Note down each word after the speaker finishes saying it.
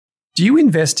Do you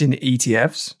invest in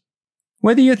ETFs?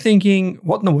 Whether you're thinking,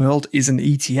 what in the world is an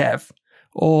ETF?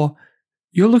 Or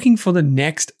you're looking for the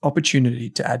next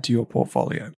opportunity to add to your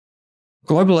portfolio,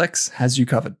 GlobalX has you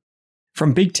covered.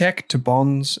 From big tech to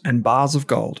bonds and bars of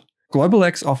gold,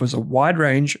 GlobalX offers a wide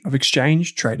range of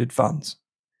exchange-traded funds.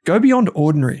 Go beyond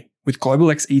ordinary with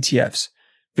GlobalX ETFs.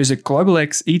 Visit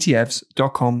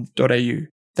globalxetfs.com.au.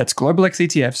 That's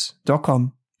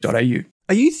globalxetfs.com.au.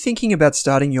 Are you thinking about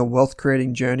starting your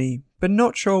wealth-creating journey, but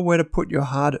not sure where to put your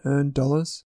hard-earned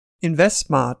dollars?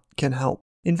 InvestSmart can help.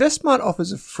 InvestSmart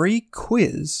offers a free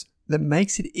quiz that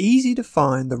makes it easy to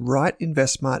find the right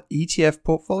InvestSmart ETF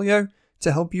portfolio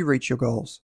to help you reach your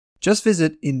goals. Just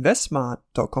visit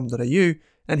investsmart.com.au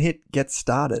and hit Get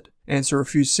Started. Answer a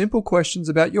few simple questions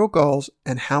about your goals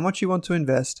and how much you want to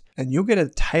invest, and you'll get a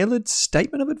tailored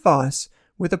statement of advice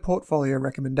with a portfolio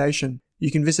recommendation. You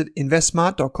can visit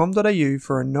investsmart.com.au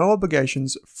for a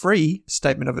no-obligations free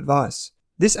statement of advice.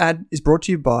 This ad is brought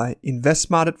to you by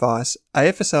InvestSmart Advice,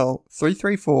 AFSL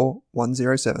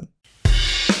 334107.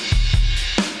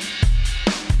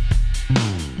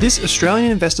 This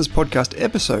Australian Investors Podcast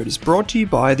episode is brought to you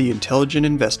by The Intelligent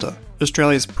Investor,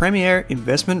 Australia's premier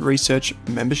investment research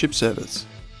membership service.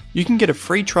 You can get a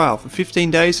free trial for 15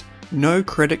 days, no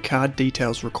credit card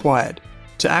details required.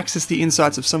 To access the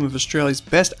insights of some of Australia's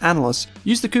best analysts,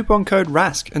 use the coupon code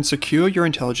RASK and secure your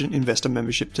Intelligent Investor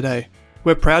membership today.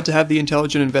 We're proud to have The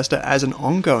Intelligent Investor as an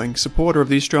ongoing supporter of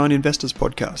the Australian Investors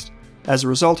Podcast. As a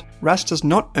result, RASK does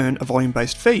not earn a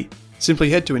volume-based fee. Simply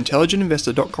head to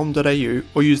intelligentinvestor.com.au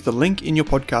or use the link in your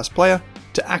podcast player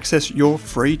to access your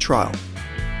free trial.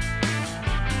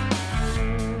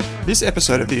 This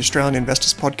episode of the Australian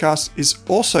Investors Podcast is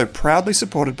also proudly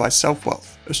supported by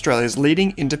Selfwealth, Australia's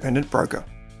leading independent broker.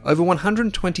 Over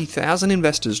 120,000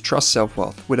 investors trust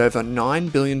Selfwealth with over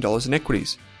 $9 billion in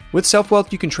equities. With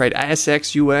Selfwealth, you can trade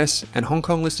ASX, US, and Hong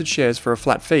Kong listed shares for a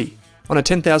flat fee. On a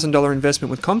 $10,000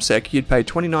 investment with CommSec, you'd pay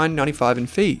 $29.95 in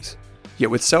fees. Yet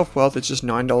with Selfwealth, it's just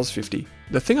 $9.50.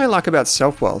 The thing I like about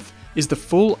Selfwealth is the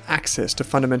full access to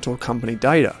fundamental company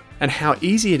data and how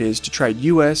easy it is to trade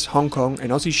US, Hong Kong,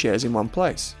 and Aussie shares in one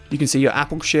place. You can see your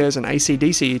Apple shares and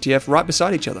ACDC ETF right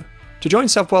beside each other. To join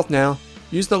Selfwealth now,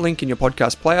 use the link in your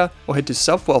podcast player or head to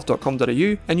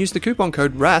selfwealth.com.au and use the coupon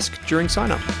code RASK during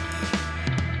sign-up.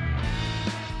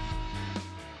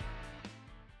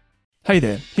 Hey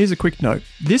there, here's a quick note.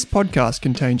 This podcast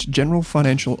contains general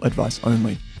financial advice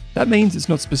only. That means it's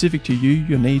not specific to you,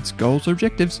 your needs, goals, or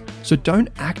objectives, so don't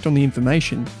act on the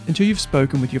information until you've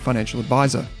spoken with your financial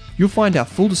advisor. You'll find our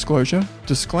full disclosure,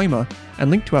 disclaimer, and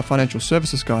link to our financial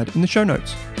services guide in the show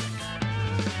notes.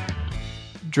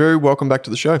 Drew, welcome back to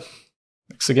the show.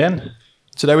 Thanks again.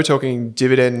 Today we're talking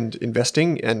dividend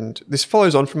investing, and this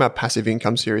follows on from our passive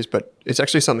income series, but it's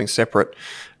actually something separate.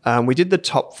 We did the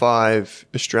top 5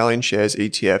 Australian shares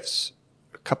ETFs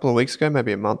a couple of weeks ago,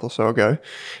 maybe a month or so ago,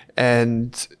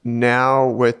 and now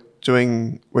we're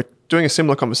doing a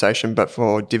similar conversation, but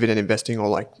for dividend investing or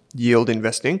like yield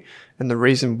investing. And the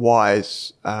reason why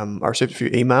is I received a few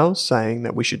emails saying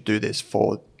that we should do this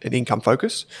for an income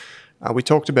focus. We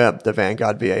talked about the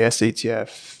Vanguard VAS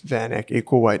ETF, VanEck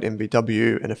Equal Weight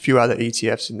MVW, and a few other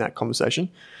ETFs in that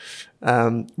conversation.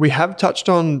 We have touched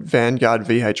on Vanguard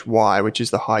VHY, which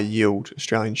is the high yield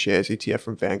Australian shares ETF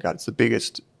from Vanguard. It's the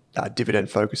biggest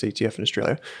dividend focused ETF in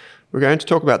Australia. We're going to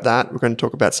talk about that. We're going to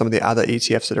talk about some of the other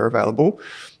ETFs that are available,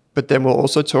 but then we'll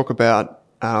also talk about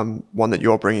one that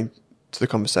you're bringing to the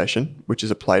conversation, which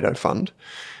is a Plato fund.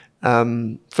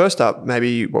 First up,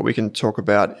 maybe what we can talk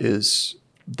about is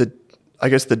the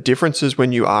differences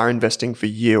when you are investing for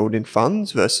yield in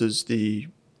funds versus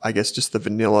just the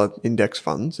vanilla index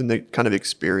funds and the kind of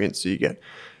experience that you get.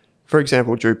 For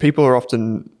example, Drew, people are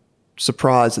often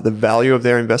surprised that the value of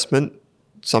their investment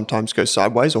sometimes goes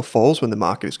sideways or falls when the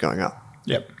market is going up.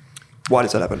 Yep. Why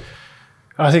does that happen?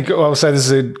 I think I'll say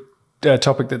this is a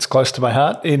topic that's close to my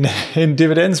heart. In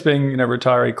dividends, being a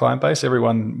retiree client base,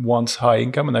 everyone wants high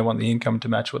income and they want the income to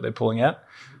match what they're pulling out.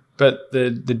 But the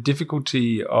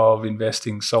difficulty of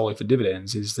investing solely for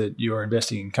dividends is that you're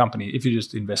investing in company. If you're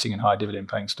just investing in high dividend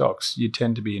paying stocks, you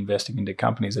tend to be investing into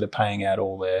companies that are paying out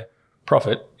all their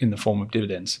profit in the form of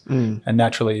dividends. And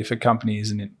naturally, if a company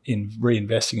isn't in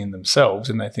reinvesting in themselves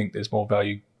and they think there's more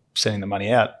value sending the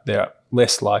money out, they're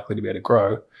less likely to be able to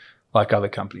grow like other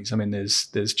companies. I mean,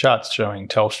 there's charts showing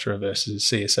Telstra versus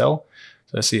CSL.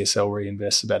 So CSL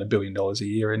reinvests about $1 billion a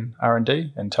year in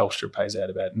R&D, and Telstra pays out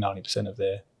about 90% of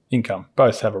their income.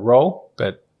 Both have a role,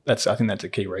 but I think that's a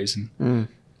key reason.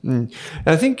 And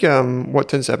I think what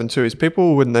tends to happen too is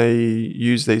people, when they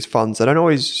use these funds, they don't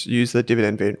always use the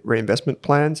dividend reinvestment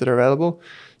plans that are available.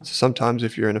 So sometimes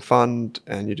if you're in a fund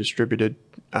and you distributed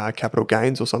capital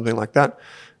gains or something like that,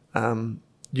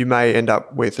 you may end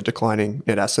up with a declining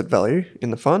net asset value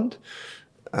in the fund.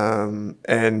 And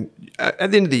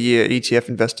at the end of the year, ETF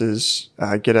investors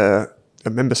get a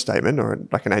member statement or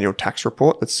like an annual tax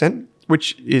report that's sent,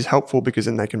 which is helpful because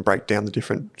then they can break down the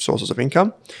different sources of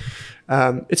income.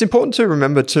 It's important to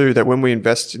remember too that when we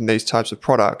invest in these types of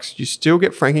products, you still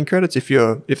get franking credits if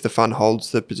the fund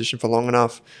holds the position for long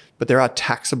enough, but there are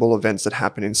taxable events that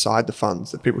happen inside the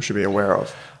funds that people should be aware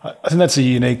of. I think that's a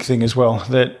unique thing as well,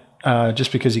 that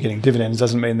just because you're getting dividends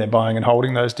doesn't mean they're buying and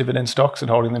holding those dividend stocks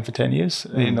and holding them for 10 years.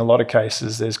 In a lot of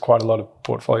cases, there's quite a lot of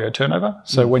portfolio turnover.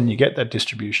 So when you get that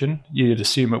distribution, you'd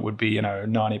assume it would be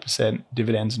 90%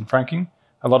 dividends and franking.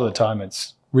 A lot of the time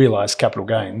it's realised capital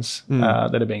gains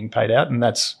that are being paid out, and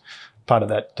that's part of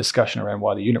that discussion around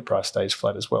why the unit price stays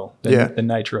flat as well. The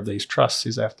nature of these trusts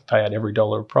is they have to pay out every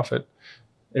dollar of profit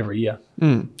every year.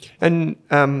 And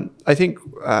I think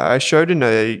I showed in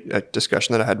a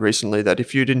discussion that I had recently that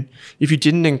if you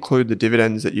didn't include the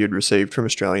dividends that you'd received from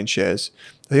Australian shares,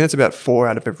 I think that's about $4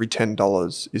 out of every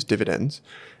 $10 is dividends.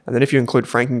 And then if you include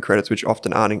franking credits, which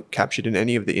often aren't captured in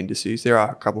any of the indices, there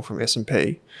are a couple from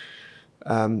S&P,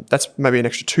 that's maybe an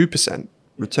extra 2%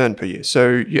 return per year.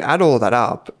 So you add all of that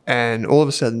up, and all of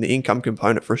a sudden the income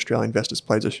component for Australian investors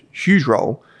plays a huge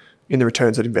role in the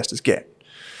returns that investors get.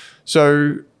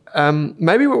 So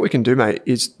maybe what we can do, mate,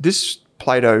 is this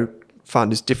Plato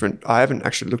fund is different. I haven't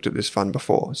actually looked at this fund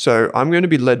before. So I'm going to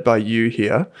be led by you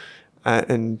here,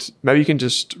 and maybe you can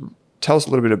just tell us a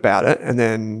little bit about it and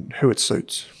then who it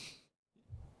suits.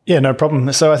 Yeah, no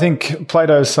problem. So I think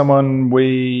Plato is someone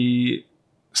we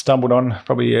stumbled on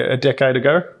probably a decade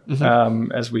ago,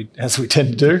 as we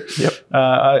tend to do. Yep.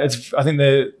 I think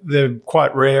they're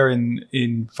quite rare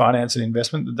in finance and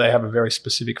investment that they have a very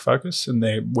specific focus, and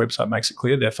their website makes it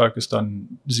clear they're focused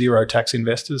on zero tax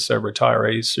investors, so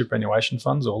retirees, superannuation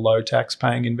funds, or low tax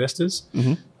paying investors.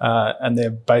 And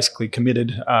they're basically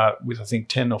committed with I think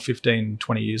 10 or 15,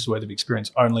 20 years worth of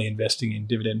experience only investing in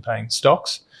dividend paying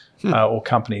stocks or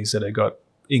companies that have got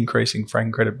increasing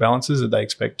franking credit balances that they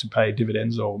expect to pay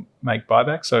dividends or make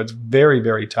buybacks. So it's very,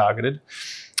 very targeted.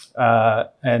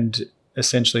 And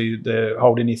essentially they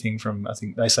hold anything from, I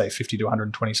think they say 50 to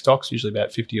 120 stocks, usually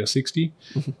about 50 or 60,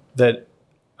 that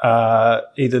are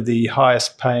either the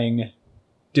highest paying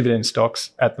dividend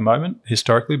stocks at the moment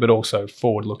historically, but also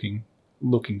forward looking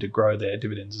to grow their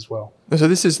dividends as well. So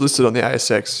this is listed on the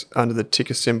ASX under the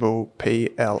ticker symbol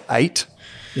PL8,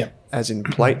 as in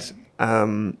plate.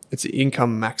 It's the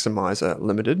Income Maximiser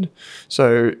Limited.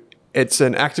 So it's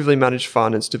an actively managed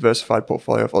fund. It's a diversified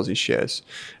portfolio of Aussie shares.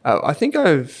 I think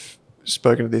I've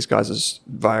spoken to these guys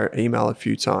via email a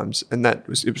few times, and it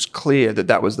was clear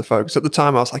that was the focus. At the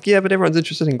time, I was like, yeah, but everyone's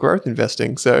interested in growth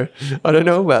investing, so I don't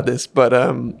know about this. But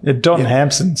Don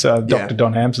Hampson, Dr.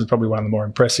 Don Hampson is probably one of the more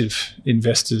impressive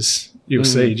investors you'll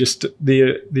see. Just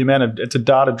the amount of, it's a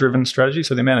data-driven strategy,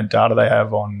 so the amount of data they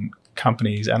have on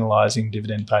companies analysing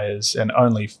dividend payers, and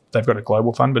they've got a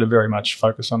global fund, but are very much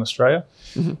focused on Australia.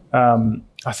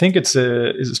 I think is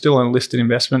it still a listed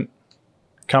investment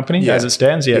company as it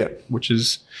stands? Which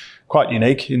is quite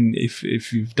unique.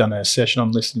 If you've done a session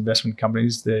on listed investment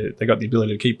companies, they got the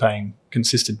ability to keep paying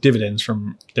consistent dividends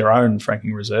from their own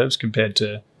franking reserves compared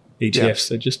to ETFs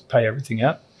that just pay everything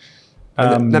out.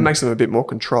 And that makes them a bit more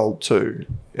controlled too,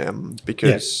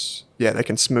 because they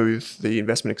can smooth the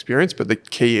investment experience. But the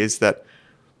key is that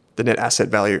the net asset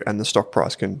value and the stock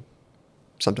price can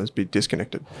sometimes be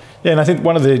disconnected. Yeah, and I think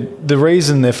one of the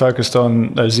reason they're focused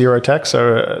on those zero tax,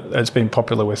 so it's been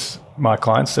popular with my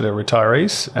clients that are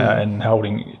retirees and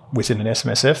holding within an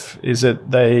SMSF, is that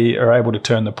they are able to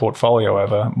turn the portfolio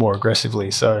over more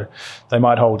aggressively. So they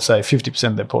might hold, say, 50%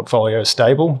 of their portfolio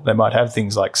stable. They might have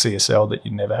things like CSL that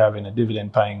you'd never have in a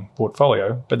dividend-paying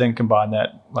portfolio, but then combine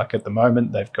that, like at the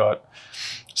moment, they've got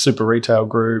Super Retail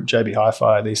Group, JB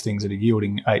Hi-Fi, these things that are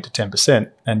yielding 8 to 10%,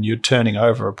 and you're turning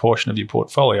over a portion of your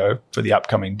portfolio for the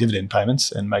upcoming dividend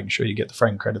payments and making sure you get the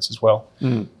franking credits as well.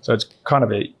 So it's kind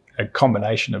of a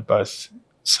combination of both,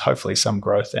 hopefully some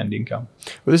growth and income.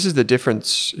 Well, this is the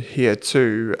difference here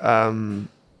too.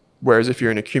 Whereas if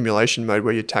you're in accumulation mode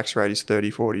where your tax rate is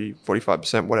 30, 40,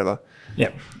 45%, whatever,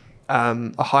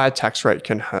 a higher tax rate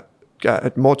can hurt.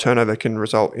 More turnover can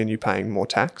result in you paying more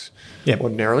tax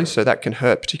ordinarily. So that can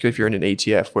hurt, particularly if you're in an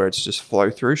ETF where it's just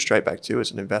flow through straight back to you as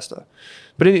an investor.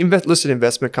 But in listed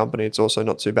investment company, it's also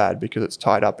not too bad because it's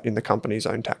tied up in the company's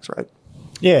own tax rate.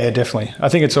 Yeah, definitely. I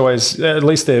think it's always, at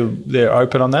least they're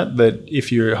open on that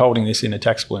if you're holding this in a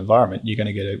taxable environment, you're going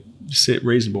to get a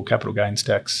reasonable capital gains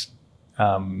tax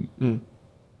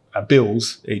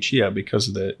bills each year because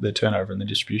of the turnover and the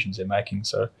distributions they're making.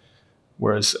 So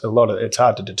whereas it's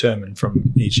hard to determine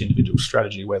from each individual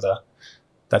strategy whether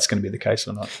that's going to be the case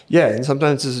or not. Yeah, and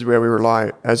sometimes this is where we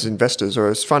rely as investors, or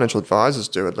as financial advisors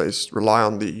do at least, rely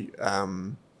on the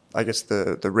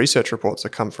research reports that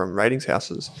come from ratings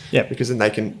houses. Yeah. Because then they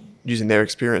can, using their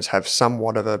experience, have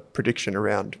somewhat of a prediction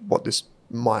around what this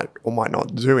might or might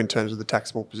not do in terms of the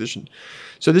taxable position.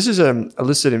 So this is a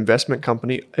listed investment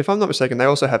company. If I'm not mistaken, they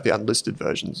also have the unlisted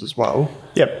versions as well.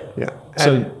 Yep. Yeah.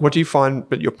 And what do you find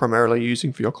that you're primarily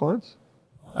using for your clients?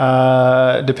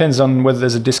 It depends on whether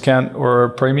there's a discount or a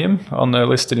premium on the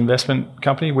listed investment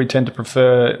company. We tend to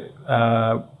prefer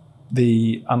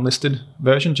the unlisted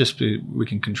version, just so we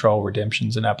can control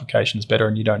redemptions and applications better,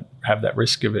 and you don't have that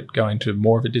risk of it going to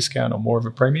more of a discount or more of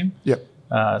a premium. Yep.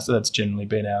 So that's generally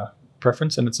been our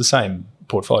preference, and it's the same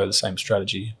portfolio, the same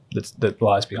strategy that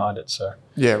lies behind it. So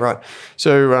yeah, right.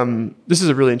 So this is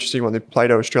a really interesting one, the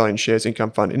Plato Australian Shares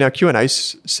Income Fund. In our Q&A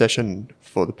session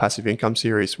for the Passive Income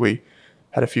series, we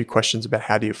had a few questions about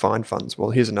how do you find funds. Well,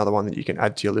 here's another one that you can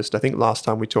add to your list. I think last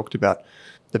time we talked about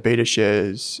the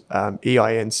BetaShares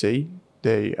EINC,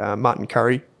 the Martin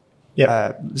Curry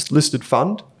listed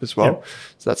fund as well. Yep.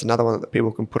 So that's another one that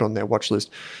people can put on their watch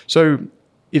list. So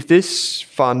if this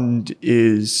fund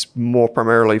is more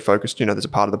primarily focused, there's a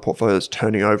part of the portfolio that's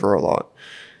turning over a lot,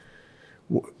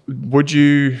 would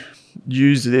you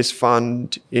use this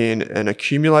fund in an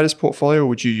accumulators portfolio, or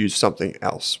would you use something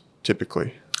else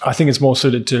typically? I think it's more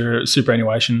suited to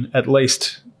superannuation, at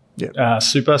least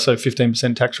super, so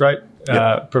 15% tax rate,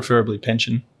 preferably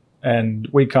pension. And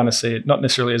we kind of see it not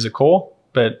necessarily as a core,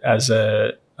 but as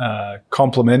a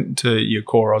complement to your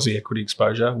core Aussie equity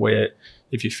exposure, where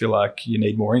if you feel like you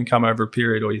need more income over a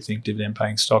period, or you think dividend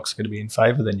paying stocks are going to be in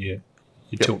favour, then you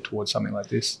tilt towards something like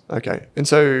this. Okay. And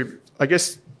so I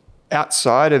guess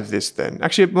outside of this then,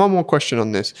 actually one more question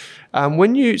on this.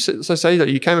 When you, so say that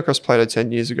you came across Plato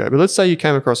 10 years ago, but let's say you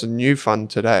came across a new fund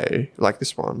today, like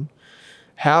this one,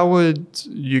 how would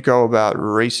you go about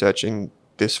researching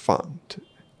this fund?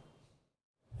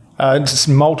 Just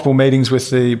multiple meetings with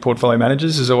the portfolio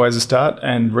managers is always a start,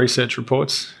 and research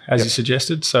reports, as you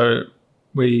suggested. So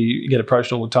we get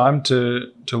approached all the time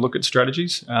to look at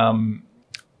strategies.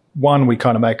 One, we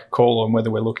kind of make a call on whether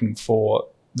we're looking for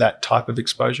that type of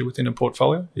exposure within a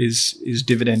portfolio. Is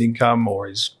dividend income, or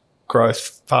is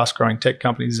growth, fast-growing tech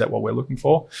companies, is that what we're looking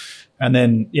for? And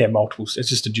then, multiples. It's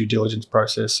just a due diligence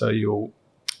process. So you'll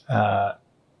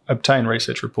obtain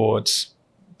research reports,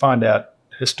 find out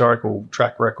historical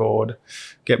track record,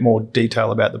 get more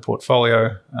detail about the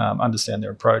portfolio, understand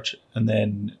their approach, and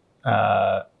then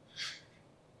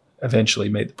eventually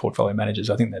meet the portfolio managers.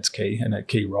 I think that's key, and a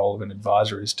key role of an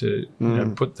advisor is to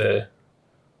put the,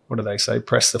 what do they say,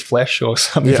 press the flesh or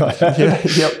something like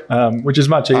that, which is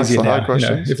much easier now.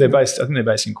 If they're based, I think they're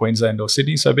based in Queensland or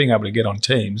Sydney, so being able to get on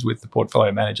teams with the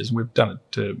portfolio managers, and we've done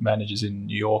it to managers in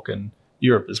New York and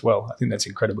Europe as well. I think that's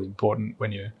incredibly important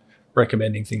when you're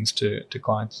recommending things to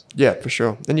clients. Yeah, for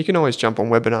sure. And you can always jump on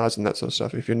webinars and that sort of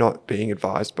stuff if you're not being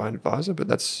advised by an advisor, but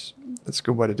that's a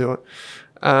good way to do it.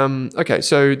 Okay,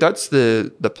 so that's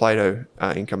the Plato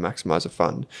Income Maximizer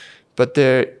Fund. But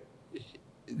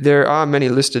there are many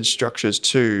listed structures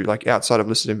too, like outside of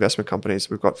listed investment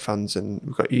companies. We've got funds and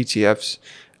we've got ETFs.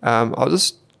 I'll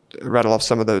just rattle off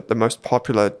some of the most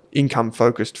popular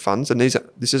income-focused funds, and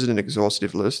this isn't an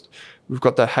exhaustive list. We've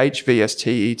got the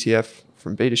HVST ETF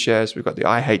from BetaShares. We've got the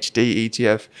IHD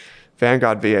ETF,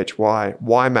 Vanguard VHY,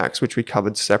 YMAX, which we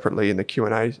covered separately in the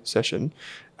Q&A session,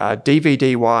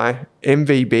 DVDY,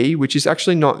 MVB, which is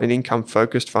actually not an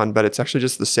income-focused fund, but it's actually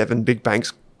just the 7 big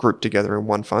banks grouped together in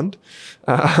one fund.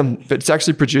 But it's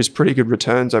actually produced pretty good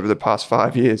returns over the past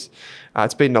 5 years.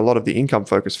 It's beaten a lot of the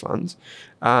income-focused funds.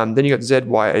 Then you got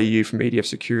ZYAU from EDF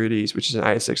Securities, which is an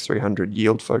ASX 300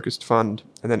 yield-focused fund,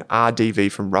 and then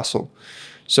RDV from Russell.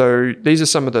 So these are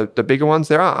some of the bigger ones.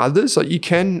 There are others. Like you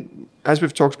can, as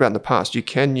we've talked about in the past, you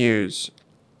can use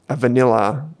a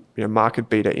vanilla market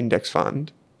beta index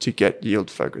fund to get yield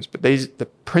focus. But the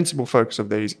principal focus of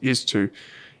these is to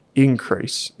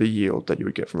increase the yield that you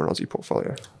would get from an Aussie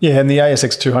portfolio. Yeah, and the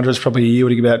ASX 200 is probably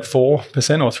yielding about 4% or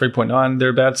 3.9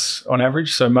 thereabouts on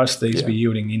average. So most of these be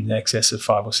yielding in excess of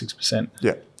 5 or 6%.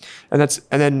 Yeah, and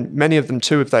then many of them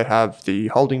too, if they have the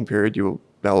holding period, they'll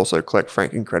also collect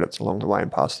franking credits along the way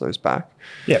and pass those back.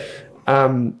 Yeah.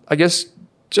 I guess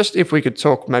just if we could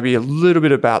talk maybe a little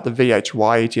bit about the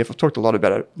VHY ETF. I've talked a lot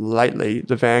about it lately,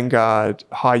 the Vanguard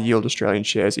High Yield Australian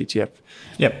Shares ETF.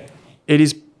 Yep. it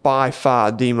is by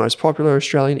far the most popular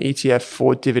Australian ETF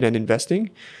for dividend investing.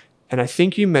 And I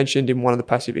think you mentioned in one of the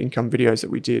passive income videos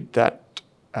that we did that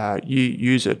you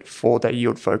use it for that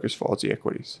yield focus for Aussie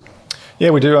equities.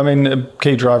 Yeah, we do. I mean, a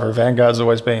key driver of Vanguard's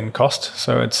always been cost.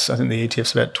 So I think the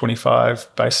ETF's about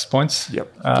 25 basis points. Yep.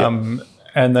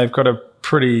 And they've got a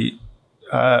pretty,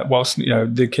 whilst,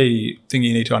 the key thing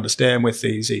you need to understand with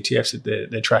these ETFs is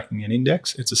they're tracking an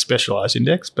index. It's a specialized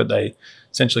index, but they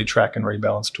essentially track and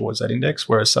rebalance towards that index,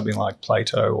 whereas something like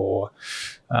Plato or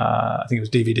I think it was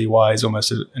DVDY is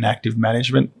almost an active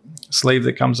management sleeve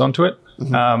that comes onto it.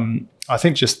 Mm-hmm. I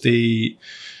think just the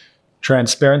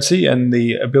transparency and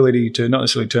the ability to not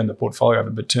necessarily turn the portfolio over,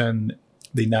 but turn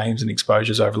the names and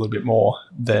exposures over a little bit more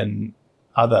than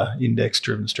other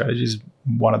index-driven strategies,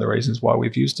 one of the reasons why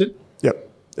we've used it. Yep.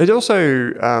 It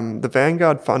also, the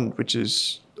Vanguard fund, which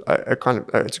is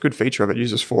it's a good feature of it,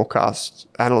 uses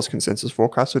analyst consensus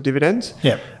forecasts for dividends.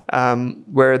 Yeah.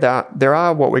 Where there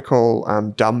are what we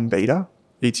call dumb beta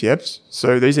ETFs.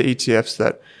 So these are ETFs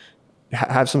that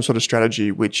have some sort of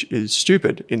strategy which is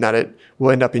stupid in that it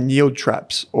will end up in yield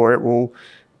traps, or it will,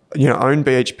 own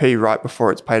BHP right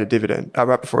before it's paid a dividend,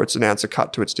 right before it's announced a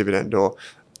cut to its dividend, or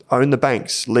own the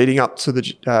banks leading up to the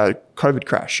COVID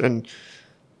crash. And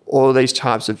all of these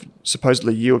types of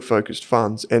supposedly yield-focused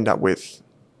funds end up with,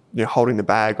 holding the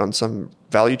bag on some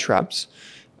value traps,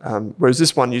 whereas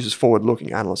this one uses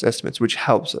forward-looking analyst estimates, which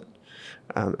helps it.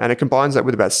 And it combines that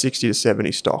with about 60 to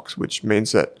 70 stocks, which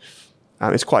means that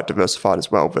it's quite diversified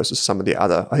as well versus some of the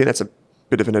other. I think that's a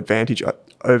bit of an advantage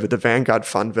over the Vanguard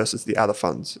fund versus the other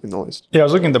funds in the list. Yeah, I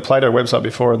was looking at the Plato website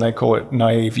before, and they call it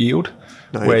naive yield,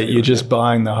 where you're just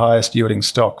buying the highest yielding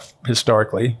stock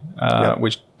historically,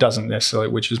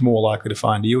 which is more likely to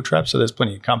find yield traps. So there's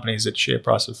plenty of companies that share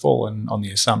price have fallen on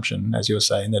the assumption, as you were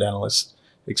saying, that analysts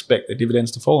expect their dividends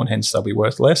to fall and hence they'll be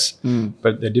worth less.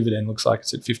 But their dividend looks like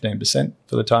it's at 15%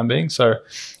 for the time being. So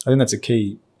I think that's a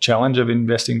key challenge of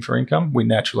investing for income. We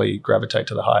naturally gravitate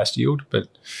to the highest yield, but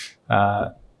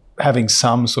having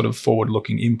some sort of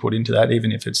forward-looking input into that,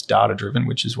 even if it's data-driven,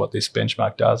 which is what this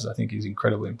benchmark does, I think is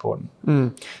incredibly important.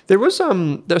 There are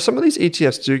some of these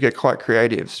ETFs do get quite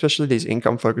creative, especially these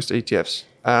income-focused ETFs,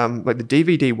 like the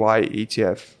DVDY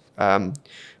ETF,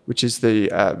 which is the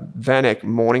VanEck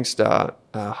Morningstar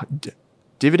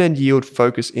Dividend Yield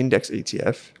Focus Index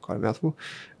ETF, quite a mouthful.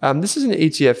 This is an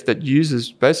ETF that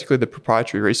uses basically the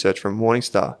proprietary research from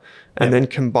Morningstar and then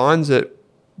combines it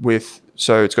with,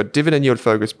 so it's got dividend yield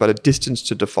focus, but a distance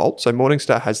to default. So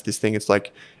Morningstar has this thing, it's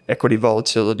like equity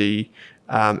volatility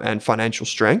and financial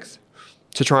strength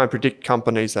to try and predict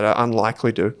companies that are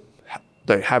unlikely to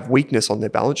have weakness on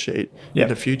their balance sheet in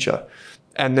the future.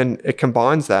 And then it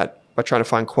combines that by trying to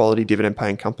find quality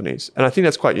dividend-paying companies. And I think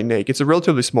that's quite unique. It's a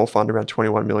relatively small fund, around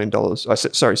 $21 million.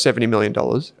 $70 million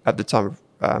at the time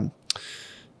of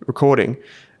recording.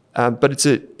 But it's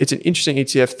an interesting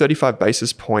ETF, 35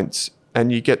 basis points,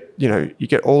 and you get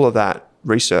all of that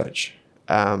research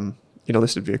in a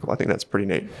listed vehicle. I think that's pretty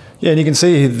neat. Yeah, and you can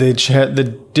see the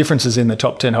differences in the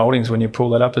top 10 holdings when you pull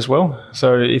that up as well.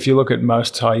 So if you look at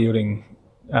most high-yielding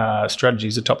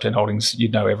strategies, the top 10 holdings,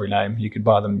 you'd know every name. You could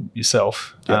buy them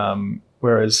yourself. Yep.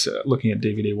 Whereas looking at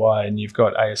DVDY, and you've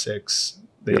got ASX,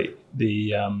 the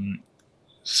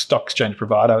stock exchange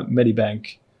provider,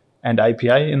 Medibank, and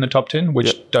APA in the top 10,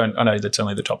 which I know that's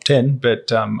only the top 10,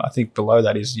 but I think below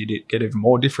that is you get even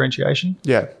more differentiation.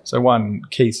 Yeah. So one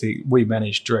key thing, we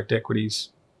manage direct equities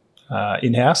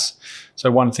in-house.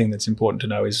 So one thing that's important to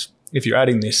know is if you're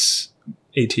adding this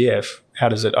ETF, how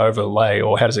does it overlay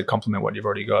or how does it complement what you've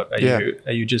already got?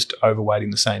 Are you just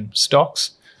overweighting the same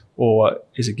stocks, or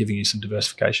is it giving you some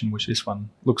diversification, which this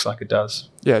one looks like it does?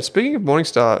 Yeah, speaking of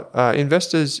Morningstar,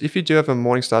 investors, if you do have a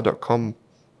Morningstar.com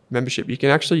membership, you can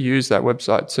actually use that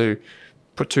website to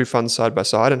put two funds side by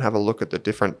side and have a look at the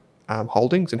different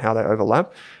holdings and how they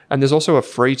overlap. And there's also a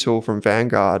free tool from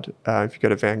Vanguard. If you go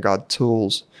to Vanguard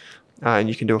Tools, and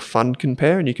you can do a fund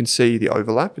compare and you can see the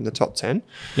overlap in the top 10.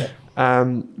 Yeah.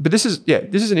 But this is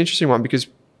an interesting one because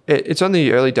it's on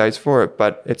the early days for it,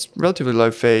 but it's relatively low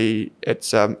fee.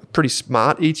 It's a pretty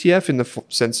smart ETF in the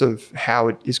sense of how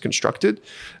it is constructed.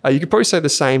 You could probably say the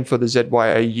same for the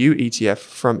ZYAU ETF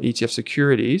from ETF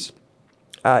Securities.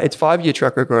 Its 5-year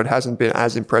track record hasn't been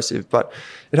as impressive, but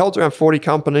it holds around 40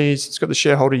 companies. It's got the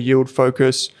shareholder yield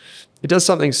focus. It does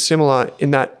something similar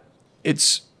in that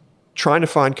it's trying to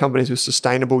find companies with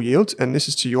sustainable yields. And this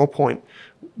is to your point,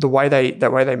 the way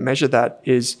they measure that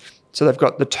is, so they've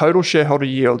got the total shareholder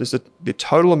yield is the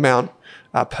total amount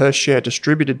per share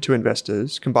distributed to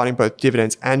investors, combining both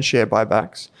dividends and share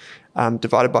buybacks,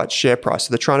 divided by its share price.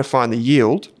 So they're trying to find the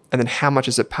yield and then how much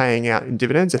is it paying out in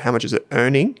dividends and how much is it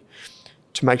earning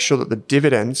to make sure that the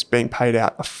dividends being paid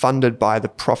out are funded by the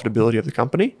profitability of the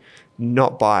company,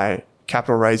 not by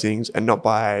capital raisings and not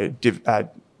by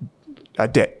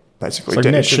debt, basically. So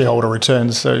debt net shareholder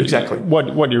returns. So exactly.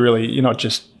 You're not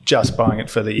just buying it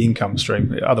for the income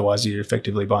stream. Otherwise, you're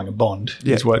effectively buying a bond.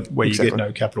 Yeah, where exactly. you get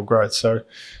no capital growth. So,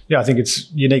 yeah, I think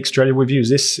it's unique strategy. We've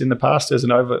used this in the past as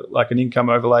an income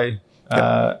overlay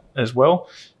as well,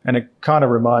 and it kind of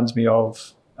reminds me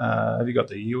of. Have you got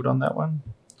the yield on that one?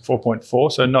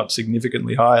 4.4, so not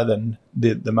significantly higher than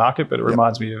the market, but it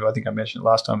reminds me of, I think I mentioned it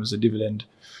last time, as the dividend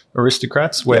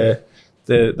aristocrats, where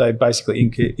they basically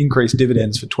increase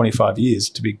dividends for 25 years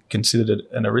to be considered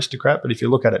an aristocrat. But if you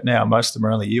look at it now, most of them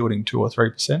are only yielding 2 or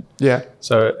 3%. Yeah.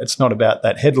 So it's not about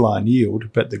that headline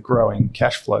yield, but the growing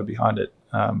cash flow behind it.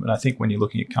 And I think when you're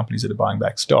looking at companies that are buying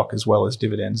back stock as well as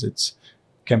dividends, it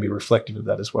can be reflective of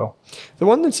that as well. The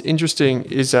one that's interesting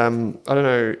is, I don't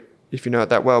know if you know it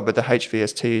that well, but the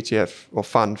HVST ETF or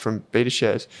fund from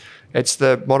BetaShares, it's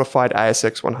the modified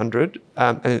ASX 100,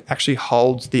 and it actually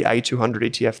holds the A200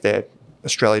 ETF there,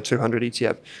 Australia 200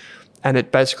 ETF. And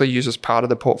it basically uses part of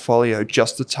the portfolio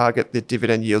just to target the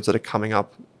dividend yields that are coming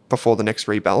up before the next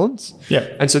rebalance. Yeah.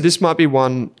 And so this might be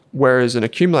one where, as an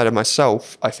accumulator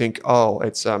myself, I think,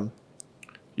 it's probably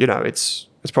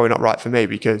not right for me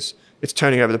because it's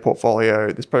turning over the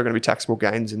portfolio. There's probably going to be taxable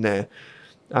gains in there.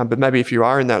 But maybe if you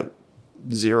are in that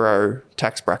zero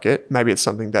tax bracket, maybe it's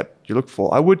something that you look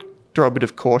for. I would throw a bit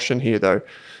of caution here, though,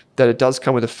 that it does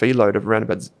come with a fee load of around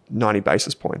about 90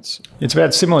 basis points. It's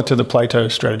about similar to the Plato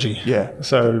strategy. Yeah.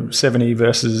 So 70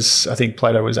 versus, I think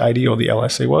Plato was 80, or the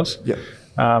LSE was. Yeah.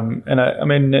 And I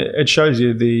mean, it shows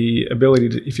you the ability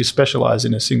to, if you specialize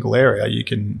in a single area, you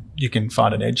can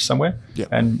find an edge somewhere. Yeah.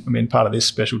 And I mean, part of this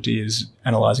specialty is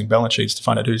analyzing balance sheets to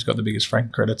find out who's got the biggest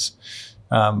franking credits,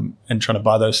 and trying to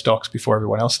buy those stocks before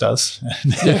everyone else does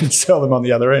and sell them on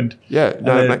the other end. Yeah.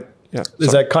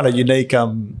 There's that kind of unique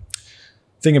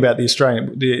thing about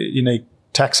the unique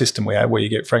tax system we have, where you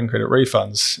get franking credit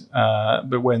refunds,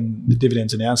 but when the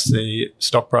dividend's announced, the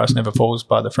stock price never falls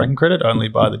by the franking credit, only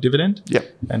by the dividend.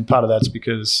 Yep. And part of that's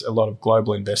because a lot of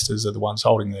global investors are the ones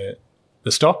holding the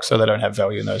stock, so they don't have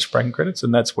value in those franking credits,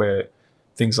 and that's where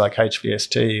things like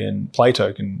HVST and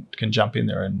Plato can jump in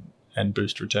there and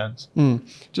boost returns.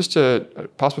 Just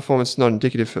past performance is not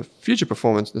indicative of future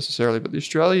performance necessarily, but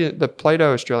the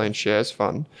Plato Australian Shares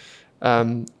Fund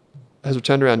has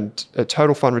returned around a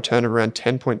total fund return of around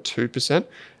 10.2%.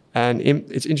 And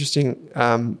it's interesting,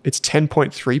 it's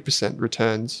 10.3%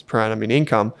 returns per annum in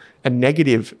income and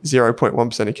negative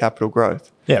 0.1% in capital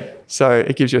growth. Yeah. So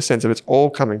it gives you a sense of it's all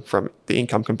coming from the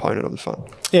income component of the fund.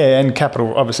 Yeah, and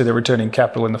capital, obviously they're returning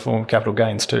capital in the form of capital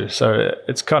gains too. So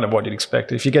it's kind of what you'd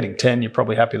expect. If you're getting 10, you're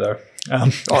probably happy though.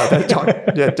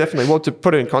 Yeah, definitely. Well, to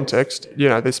put it in context,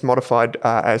 this modified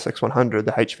ASX 100,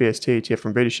 the HVST ETF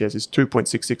from BetaShares, is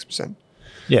 2.66%.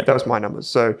 Yeah. That was my numbers.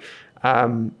 So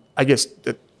I guess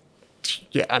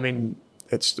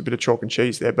it's a bit of chalk and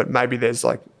cheese there, but maybe there's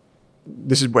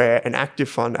this is where an active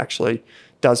fund actually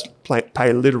does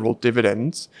pay literal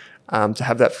dividends, to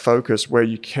have that focus where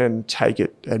you can take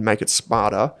it and make it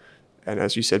smarter. And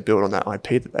as you said, build on that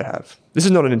IP that they have. This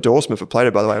is not an endorsement for Plato,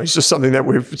 by the way. It's just something that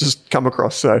we've just come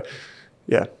across. So,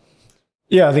 yeah.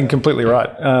 Yeah, I think completely right.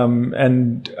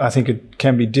 And I think it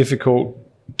can be difficult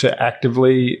to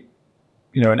actively,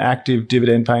 an active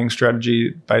dividend paying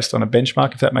strategy based on a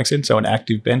benchmark, if that makes sense. So an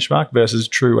active benchmark versus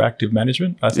true active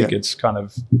management. I think it's kind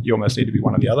of, you almost need to be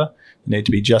one or the other. You need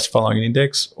to be just following an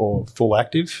index or full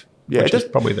active, which is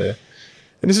probably the...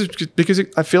 And this is because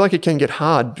I feel like it can get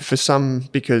hard for some,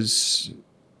 because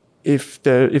if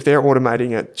they're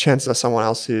automating it, chances are someone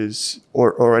else is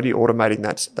already automating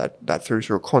that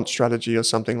through a quant strategy or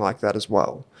something like that as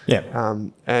well. Yeah.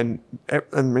 And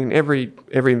I mean, every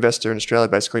investor in Australia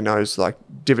basically knows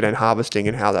dividend harvesting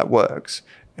and how that works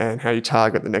and how you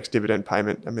target the next dividend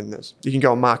payment. I mean, you can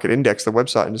go on Market Index, the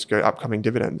website, and just go upcoming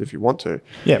dividends if you want to.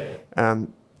 Yeah.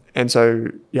 And so,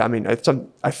 I mean, I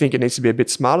think it needs to be a bit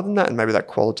smarter than that, and maybe that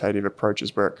qualitative approach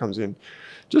is where it comes in.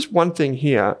 Just one thing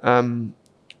here.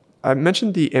 I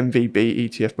mentioned the MVB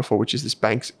ETF before, which is this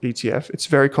bank's ETF. It's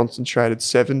very concentrated,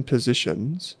 7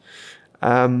 positions.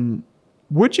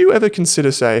 Would you ever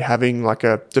consider, say, having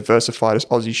a diversified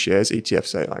Aussie shares ETF,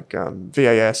 say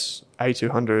VAS,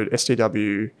 A200,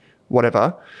 STW,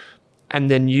 whatever, and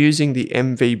then using the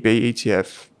MVB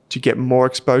ETF to get more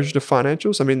exposure to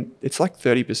financials? I mean, it's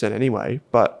 30% anyway,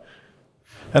 but...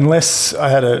 Unless I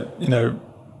had a,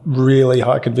 really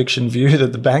high conviction view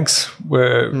that the banks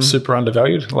were super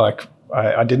undervalued,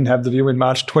 I didn't have the view in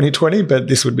March 2020, but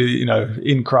this would be,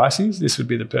 in crises, this would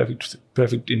be the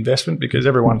perfect investment, because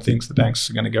everyone thinks the banks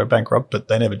are going to go bankrupt, but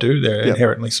they never do. They're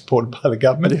inherently supported by the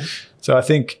government. Yeah. So I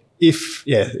think if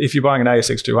you're buying an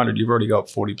ASX 200, you've already got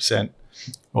 40%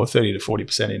 or 30 to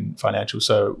 40% in financial.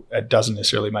 So it doesn't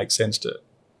necessarily make sense to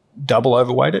double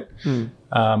overweight it.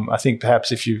 I think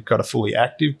perhaps if you've got a fully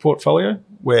active portfolio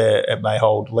where it may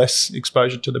hold less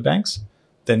exposure to the banks,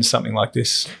 then something like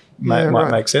this might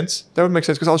make sense. That would make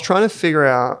sense, because I was trying to figure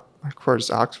out, I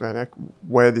just asked Van Eck,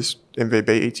 where this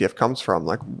MVB ETF comes from.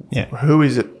 Like, who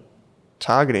is it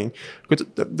targeting? Because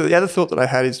the other thought that I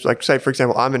had is, like, say, for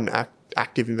example, I'm an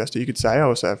active investor. You could say I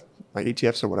also have my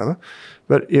ETFs or whatever.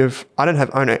 But if I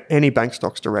don't own any bank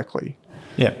stocks directly,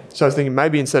 so I was thinking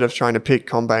maybe instead of trying to pick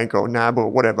CommBank or NAB or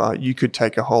whatever, you could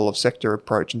take a whole of sector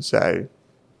approach and say,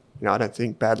 I don't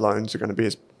think bad loans are going to be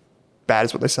as bad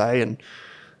as what they say, and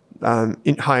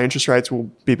high interest rates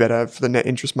will be better for the net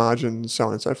interest margins, so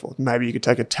on and so forth. Maybe you could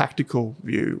take a tactical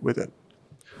view with it.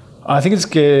 I think it's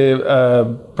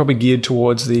probably geared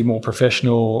towards the more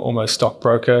professional, almost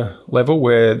stockbroker level,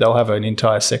 where they'll have an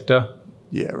entire sector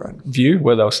view,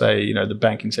 where they'll say, the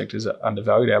banking sector is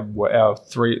undervalued. Our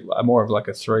three are more of like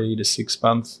a 3 to 6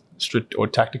 month strict or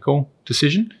tactical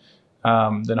decision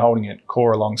than holding it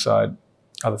core alongside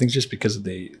other things, just because of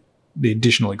the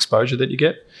additional exposure that you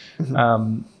get.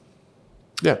 And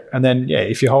then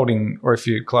if you're holding, or if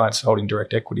your client's holding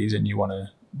direct equities and you want to,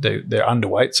 they're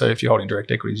underweight. So if you're holding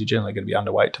direct equities, you're generally going to be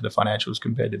underweight to the financials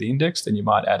compared to the index. Then you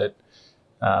might add it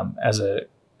as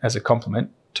a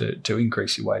complement to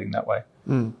increase your weighting that way.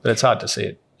 But it's hard to see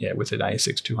it with an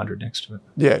ASX 200 next to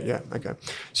it. Okay.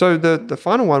 So the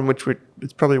final one, which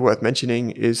it's probably worth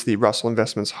mentioning, is the Russell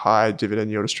Investments High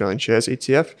Dividend Yield Australian Shares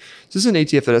ETF. This is an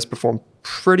ETF that has performed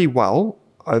pretty well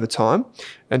over time.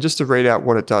 And just to read out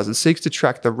what it does, it seeks to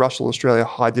track the Russell Australia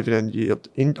High Dividend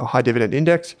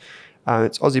Index.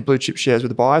 It's Aussie blue chip shares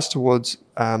with a bias towards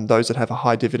those that have a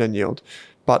high dividend yield,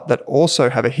 but that also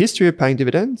have a history of paying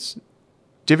dividends,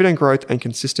 dividend growth, and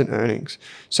consistent earnings.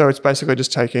 So it's basically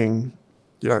just taking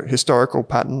historical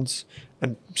patterns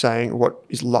and saying what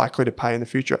is likely to pay in the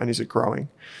future and is it growing.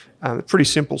 Pretty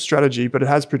simple strategy, but it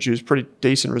has produced pretty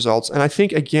decent results. And I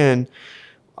think, again,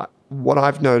 what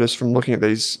I've noticed from looking at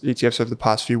these ETFs over the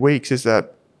past few weeks is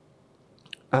that,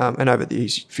 and over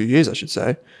these few years, I should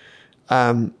say,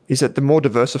 is that the more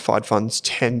diversified funds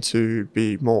tend to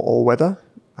be more all-weather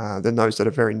than those that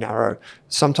are very narrow.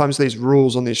 Sometimes these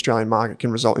rules on the Australian market can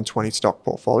result in 20 stock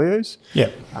portfolios,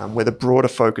 where the broader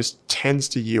focus tends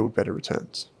to yield better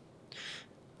returns.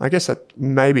 I guess that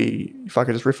maybe, if I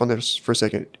could just riff on this for a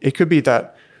second, it could be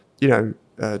that,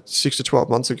 6 to 12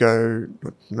 months ago,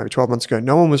 maybe 12 months ago,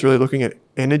 no one was really looking at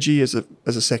energy as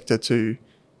a sector to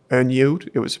earn yield.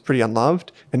 It was pretty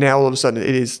unloved. And now all of a sudden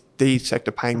it is the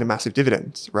sector paying the massive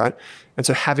dividends, right? And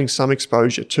so having some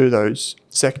exposure to those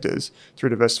sectors through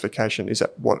diversification is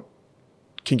what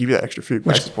can give you that extra few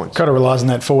basis points. Kind of relies on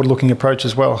that forward-looking approach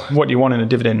as well. What you want in a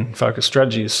dividend-focused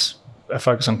strategy is a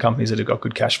focus on companies that have got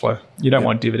good cash flow. You don't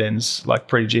want dividends like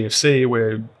pre-GFC,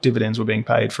 where dividends were being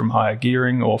paid from higher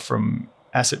gearing or from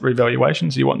asset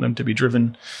revaluations. You want them to be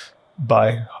driven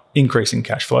by increasing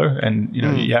cash flow, and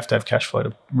you have to have cash flow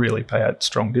to really pay out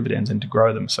strong dividends and to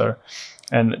grow them. So,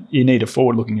 and you need a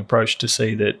forward-looking approach to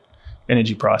see that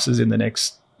energy prices in the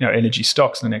next, energy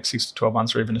stocks in the next 6 to 12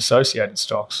 months, or even associated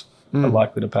stocks, are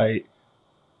likely to pay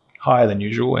higher than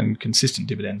usual and consistent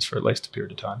dividends for at least a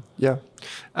period of time. Yeah.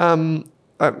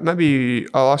 Maybe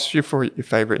I'll ask you for your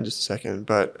favorite in just a second,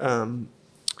 but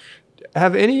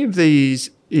have any of these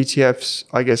ETFs,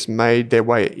 I guess, made their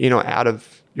way in or out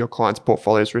of your clients'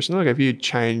 portfolios recently? Like, have you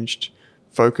changed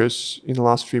focus in the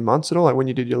last few months at all? Like when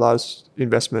you did your last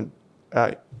investment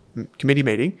committee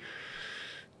meeting,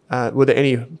 were there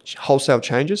any wholesale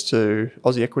changes to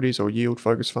Aussie equities or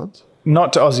yield-focused funds?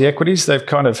 Not to Aussie equities. They've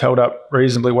kind of held up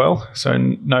reasonably well. So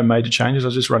no major changes. I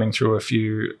was just running through a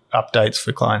few updates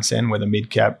for clients then, where the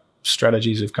mid-cap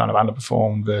strategies have kind of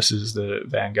underperformed versus the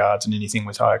Vanguards and anything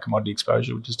with higher commodity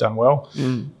exposure, which has done well.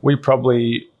 We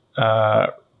probably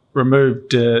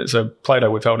removed, so Plato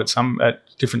we've held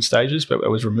at different stages, but it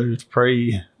was removed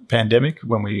pre-pandemic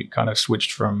when we kind of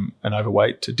switched from an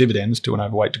overweight to dividends to an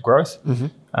overweight to growth,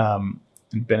 and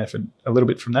benefit a little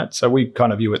bit from that. So we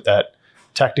kind of view it that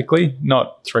tactically,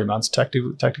 not 3 months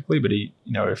tactically, but a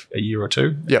year or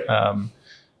two.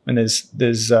 And there's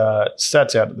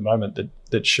stats out at the moment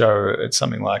that show it's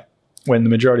something like when the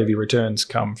majority of your returns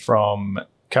come from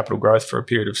capital growth for a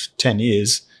period of 10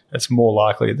 years, it's more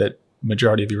likely that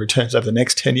majority of your returns over the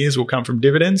next 10 years will come from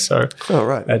dividends. So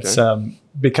it's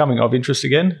becoming of interest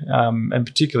again, and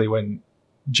particularly when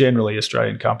generally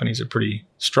Australian companies are pretty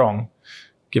strong,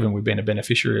 given we've been a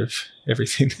beneficiary of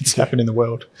everything that's happened in the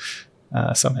world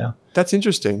somehow. That's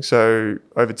interesting. So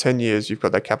over 10 years, you've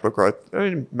got that capital growth.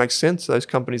 It makes sense. Those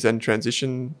companies then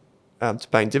transition to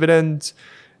paying dividends,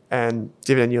 and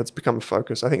dividend yields become a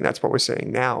focus. I think that's what we're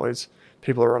seeing now is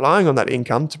people are relying on that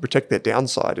income to protect their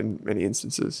downside in many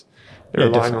instances. They're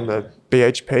relying on the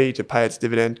BHP to pay its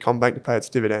dividend, CommBank to pay its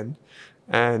dividend,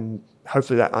 and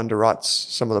hopefully that underwrites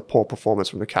some of the poor performance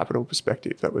from the capital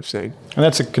perspective that we've seen. And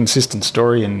that's a consistent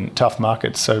story in tough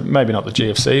markets. So maybe not the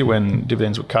GFC when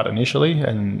dividends were cut initially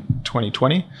in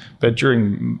 2020, but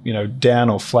during down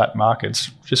or flat markets,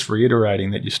 just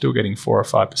reiterating that you're still getting 4 or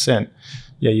 5%.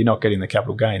 Yeah, you're not getting the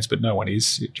capital gains, but no one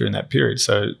is during that period.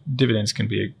 So dividends can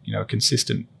be a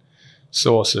consistent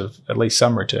source of at least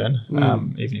some return,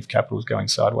 even if capital is going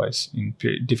sideways in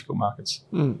difficult markets.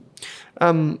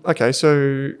 Okay,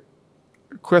 so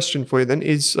question for you then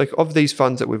is, like, of these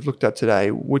funds that we've looked at today,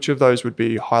 which of those would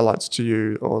be highlights to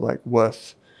you or like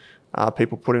worth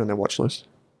people putting on their watch list?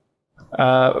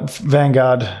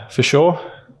 Vanguard for sure,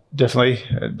 definitely.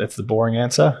 That's the boring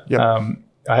answer. Yep.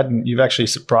 You've actually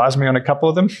surprised me on a couple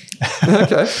of them.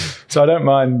 Okay. So I don't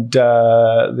mind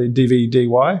the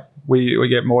DVDY. We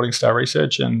get Morningstar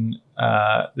Research, and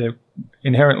they're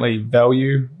inherently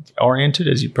value oriented,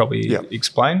 as you probably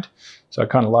explained. So I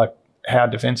kind of like how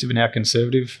defensive and how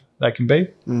conservative they can be.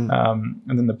 And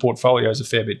then the portfolio is a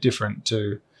fair bit different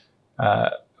to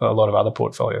a lot of other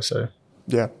portfolios. So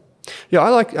yeah, I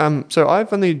like. So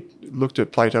I've only looked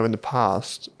at Plato in the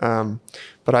past,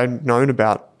 but I've known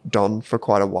about Don for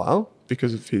quite a while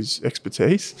because of his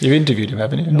expertise. You've interviewed him,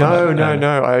 haven't you? No.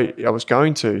 I was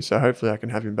going to, so hopefully I can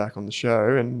have him back on the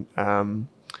show, and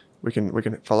we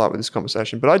can follow up with this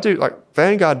conversation. But I do like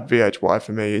Vanguard VHY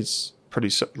for me is pretty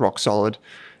rock solid.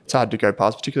 It's hard to go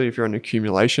past, particularly if you're in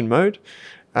accumulation mode.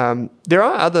 There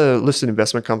are other listed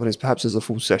investment companies, perhaps there's a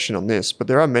full session on this, but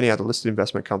there are many other listed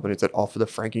investment companies that offer the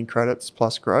franking credits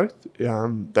plus growth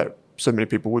that so many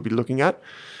people would be looking at.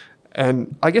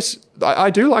 And I guess I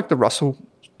do like the Russell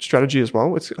strategy as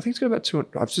well. I think it's got about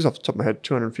just off the top of my head,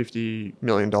 $250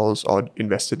 million odd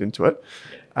invested into it.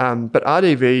 But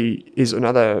RDV is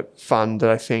another fund that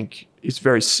I think is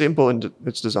very simple in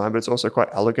its design, but it's also quite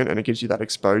elegant, and it gives you that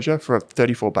exposure for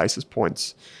 34 basis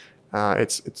points.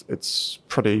 It's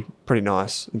pretty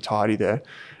nice and tidy there.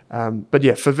 But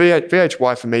yeah, for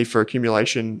VHY for me, for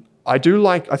accumulation, I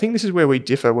think this is where we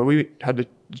differ, where we had to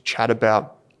chat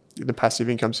about the passive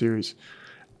income series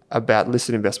about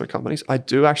listed investment companies. I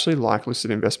do actually like listed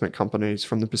investment companies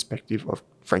from the perspective of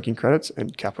franking credits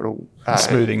and capital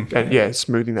smoothing.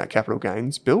 Smoothing that capital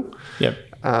gains bill. Yep.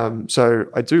 So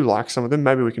I do like some of them.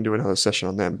 Maybe we can do another session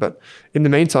on them. But in the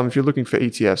meantime, if you're looking for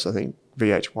ETFs, I think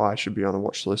VHY should be on a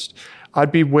watch list.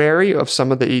 I'd be wary of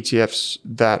some of the ETFs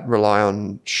that rely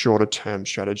on shorter term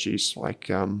strategies like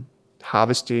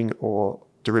harvesting or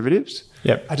derivatives.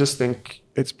 Yep. I just think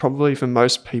it's probably for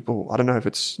most people, I don't know if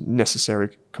it's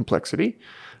necessary complexity.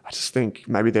 I just think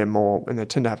maybe they're more, and they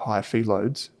tend to have higher fee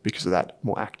loads because of that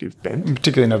more active bent.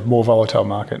 Particularly in a more volatile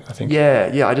market, I think.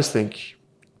 Yeah. I just think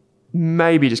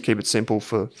maybe just keep it simple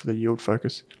for the yield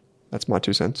focus. That's my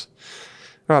 2 cents.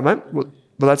 All right, mate. Well,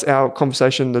 that's our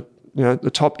conversation.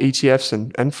 The top ETFs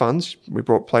and funds. We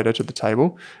brought Plato to the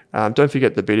table. Don't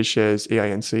forget the BetaShares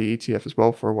EANC ETF as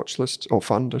well for a watch list, or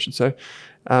fund, I should say.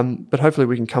 But hopefully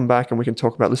we can come back and we can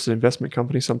talk about listed investment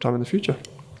companies sometime in the future.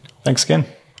 Thanks again.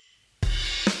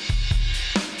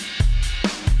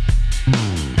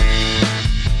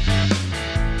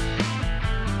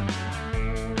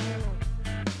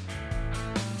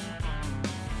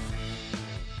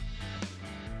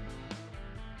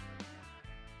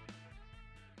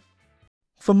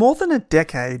 For more than a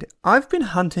decade, I've been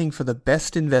hunting for the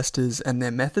best investors and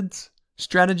their methods,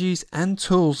 strategies, and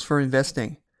tools for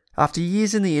investing. After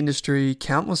years in the industry,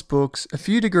 countless books, a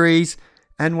few degrees,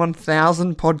 and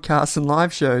 1,000 podcasts and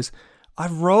live shows,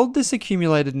 I've rolled this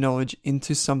accumulated knowledge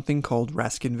into something called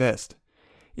Rask Invest.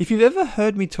 If you've ever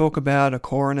heard me talk about a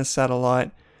core and a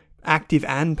satellite, active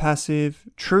and passive,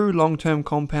 true long-term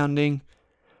compounding,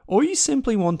 or you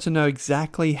simply want to know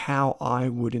exactly how I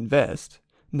would invest,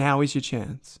 now is your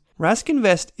chance. Rask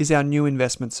Invest is our new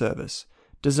investment service,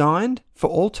 designed for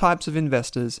all types of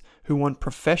investors who want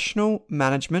professional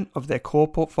management of their core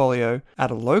portfolio at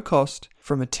a low cost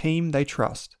from a team they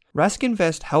trust. Rask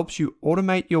Invest helps you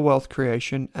automate your wealth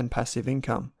creation and passive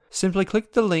income. Simply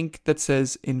click the link that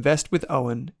says Invest with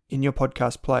Owen in your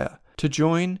podcast player to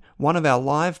join one of our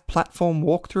live platform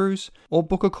walkthroughs or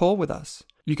book a call with us.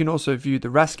 You can also view the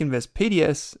Rask Invest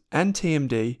PDS and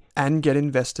TMD and get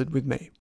invested with me.